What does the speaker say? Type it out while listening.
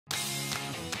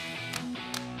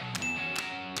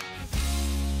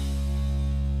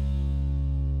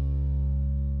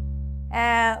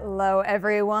Hello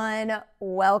everyone,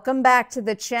 welcome back to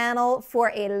the channel for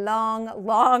a long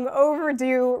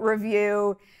overdue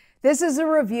review. This is a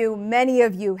review many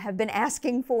of you have been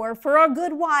asking for a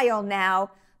good while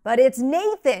now, but it's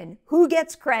Nathan who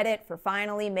gets credit for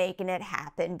finally making it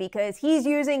happen because he's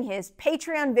using his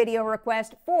Patreon video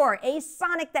request for a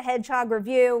Sonic the Hedgehog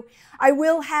review. I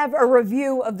will have a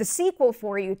review of the sequel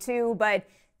for you too, but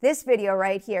this video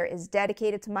right here is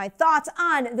dedicated to my thoughts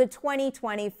on the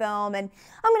 2020 film, and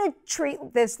I'm going to treat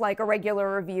this like a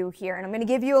regular review here, and I'm going to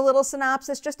give you a little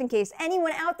synopsis just in case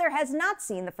anyone out there has not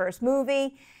seen the first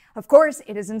movie. Of course,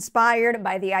 it is inspired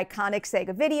by the iconic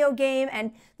Sega video game,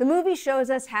 and the movie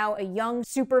shows us how a young,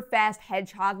 super fast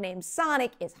hedgehog named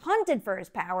Sonic is hunted for his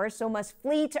powers, so must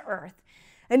flee to Earth.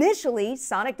 Initially,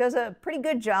 Sonic does a pretty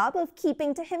good job of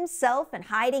keeping to himself and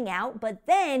hiding out, but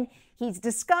then he's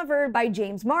discovered by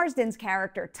James Marsden's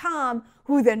character Tom,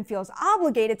 who then feels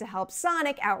obligated to help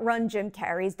Sonic outrun Jim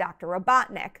Carrey's Dr.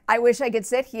 Robotnik. I wish I could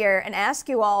sit here and ask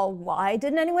you all, why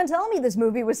didn't anyone tell me this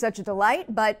movie was such a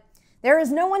delight? But there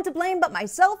is no one to blame but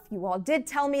myself. You all did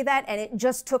tell me that, and it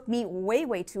just took me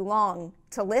way too long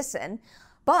to listen.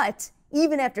 But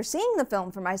even after seeing the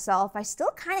film for myself, I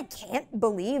still kind of can't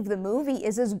believe the movie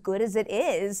is as good as it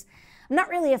is. I'm not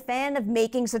really a fan of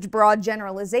making such broad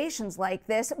generalizations like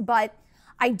this, but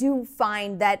I do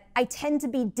find that I tend to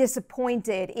be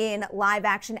disappointed in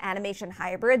live-action animation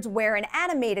hybrids where an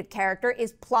animated character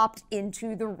is plopped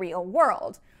into the real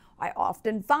world. I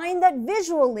often find that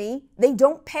visually, they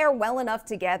don't pair well enough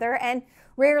together, and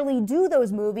rarely do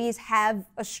those movies have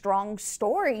a strong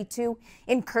story to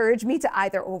encourage me to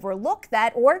either overlook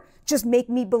that or just make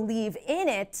me believe in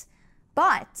it.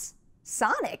 But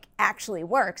Sonic actually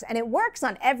works, and it works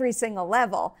on every single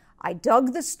level. I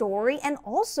dug the story and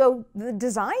also the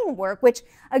design work, which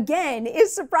again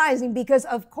is surprising because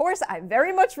of course I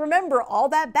very much remember all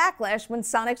that backlash when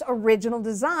Sonic's original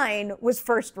design was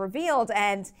first revealed,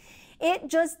 and it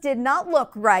just did not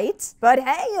look right. But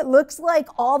hey, it looks like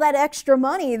all that extra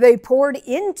money they poured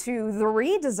into the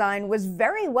redesign was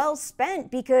very well spent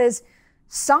because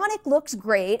Sonic looks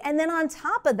great, and then on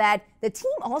top of that, the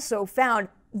team also found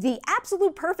the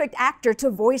absolute perfect actor to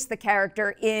voice the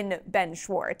character in Ben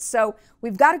Schwartz. So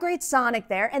we've got a great Sonic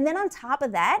there, and then on top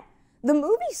of that, the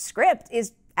movie script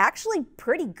is actually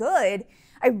pretty good.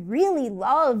 I really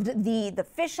loved the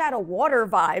fish out of water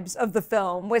vibes of the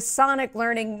film, with Sonic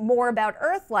learning more about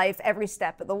Earth life every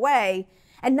step of the way.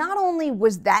 And not only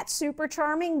was that super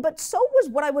charming, but so was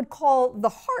what I would call the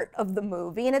heart of the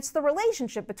movie, and it's the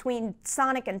relationship between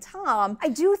Sonic and Tom. I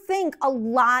do think a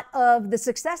lot of the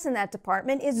success in that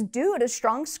department is due to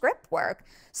strong script work.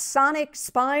 Sonic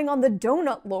spying on the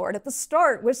Donut Lord at the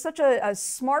start was such a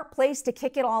smart place to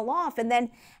kick it all off, and then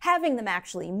having them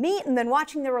actually meet and then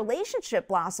watching their relationship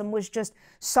blossom was just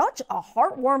such a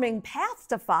heartwarming path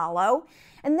to follow.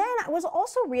 And then I was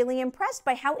also really impressed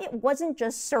by how it wasn't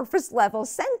just surface level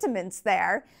sentiments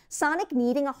there. Sonic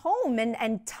needing a home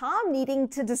and Tom needing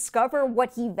to discover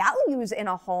what he values in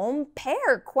a home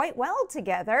pair quite well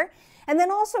together. And then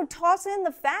also toss in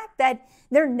the fact that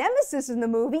their nemesis in the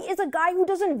movie is a guy who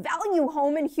doesn't value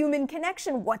home and human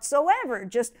connection whatsoever,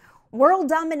 just world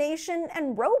domination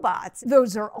and robots.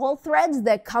 Those are all threads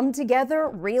that come together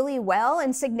really well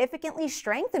and significantly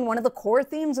strengthen one of the core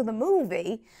themes of the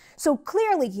movie. So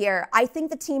clearly here, I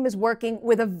think the team is working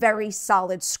with a very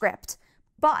solid script.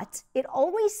 But it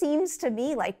always seems to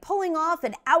me like pulling off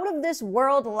an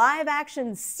out-of-this-world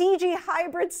live-action CG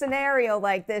hybrid scenario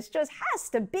like this just has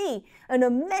to be an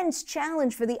immense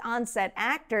challenge for the on-set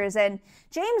actors, and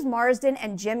James Marsden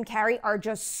and Jim Carrey are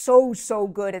just so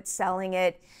good at selling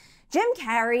it. Jim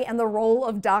Carrey and the role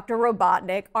of Dr.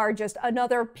 Robotnik are just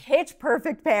another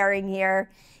pitch-perfect pairing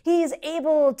here. He is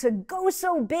able to go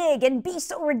so big and be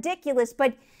so ridiculous,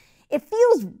 but it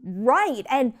feels right,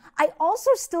 and I also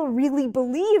still really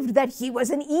believed that he was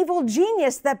an evil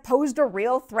genius that posed a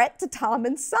real threat to Tom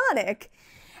and Sonic.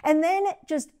 And then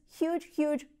just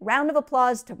huge round of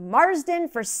applause to Marsden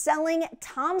for selling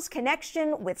Tom's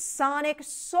connection with Sonic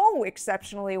so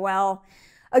exceptionally well.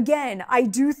 Again, I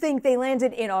do think they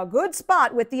landed in a good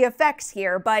spot with the effects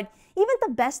here, but even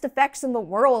the best effects in the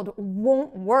world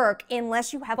won't work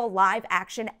unless you have a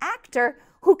live-action actor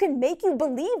who can make you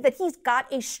believe that he's got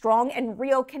a strong and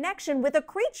real connection with a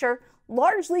creature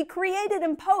largely created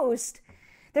in post.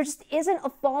 There just isn't a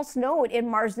false note in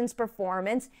Marsden's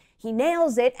performance. He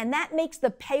nails it, and that makes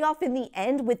the payoff in the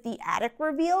end with the attic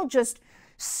reveal just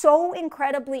so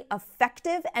incredibly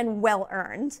effective and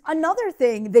well-earned. Another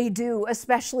thing they do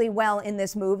especially well in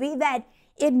this movie that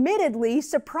admittedly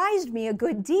surprised me a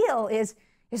good deal is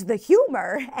the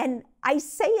humor. And I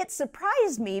say it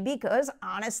surprised me because,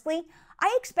 honestly,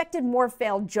 I expected more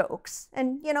failed jokes.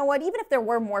 And you know what, even if there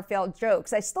were more failed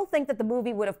jokes, I still think that the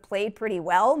movie would have played pretty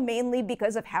well, mainly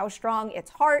because of how strong its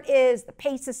heart is, the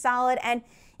pace is solid, and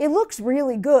it looks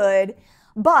really good.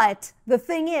 But the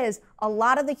thing is, a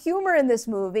lot of the humor in this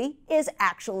movie is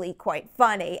actually quite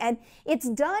funny, and it's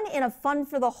done in a fun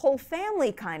for the whole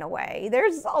family kind of way.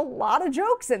 There's a lot of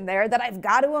jokes in there that I've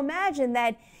got to imagine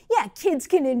that, yeah, kids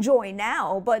can enjoy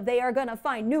now, but they are gonna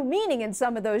find new meaning in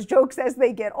some of those jokes as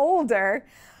they get older.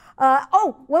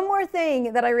 One more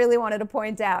thing that I really wanted to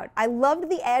point out. I loved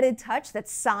the added touch that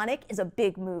Sonic is a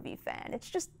big movie fan. It's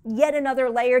just yet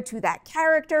another layer to that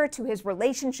character, to his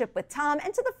relationship with Tom,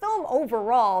 and to the film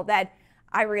overall that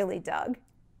I really dug.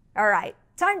 All right,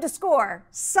 time to score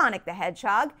Sonic the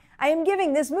Hedgehog. I am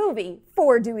giving this movie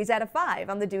 4 Deweys out of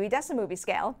 5 on the Dewey Decimal Movie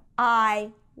scale.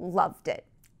 I loved it.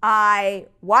 I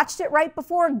watched it right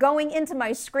before going into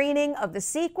my screening of the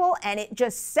sequel, and it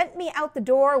just sent me out the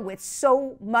door with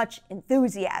so much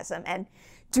enthusiasm. And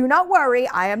do not worry,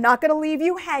 I am not going to leave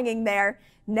you hanging there.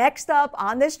 Next up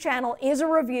on this channel is a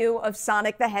review of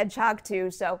Sonic the Hedgehog 2,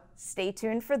 so stay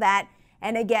tuned for that.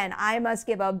 And again, I must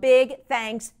give a big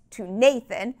thanks to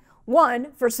Nathan,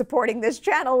 one, for supporting this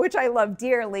channel, which I love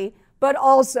dearly, but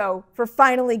also for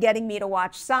finally getting me to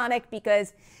watch Sonic,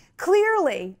 because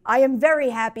clearly, I am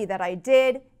very happy that I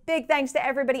did. Big thanks to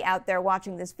everybody out there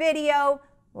watching this video.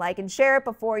 Like and share it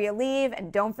before you leave,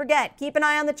 and don't forget, keep an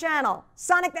eye on the channel.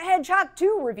 Sonic the Hedgehog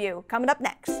 2 review coming up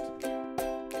next.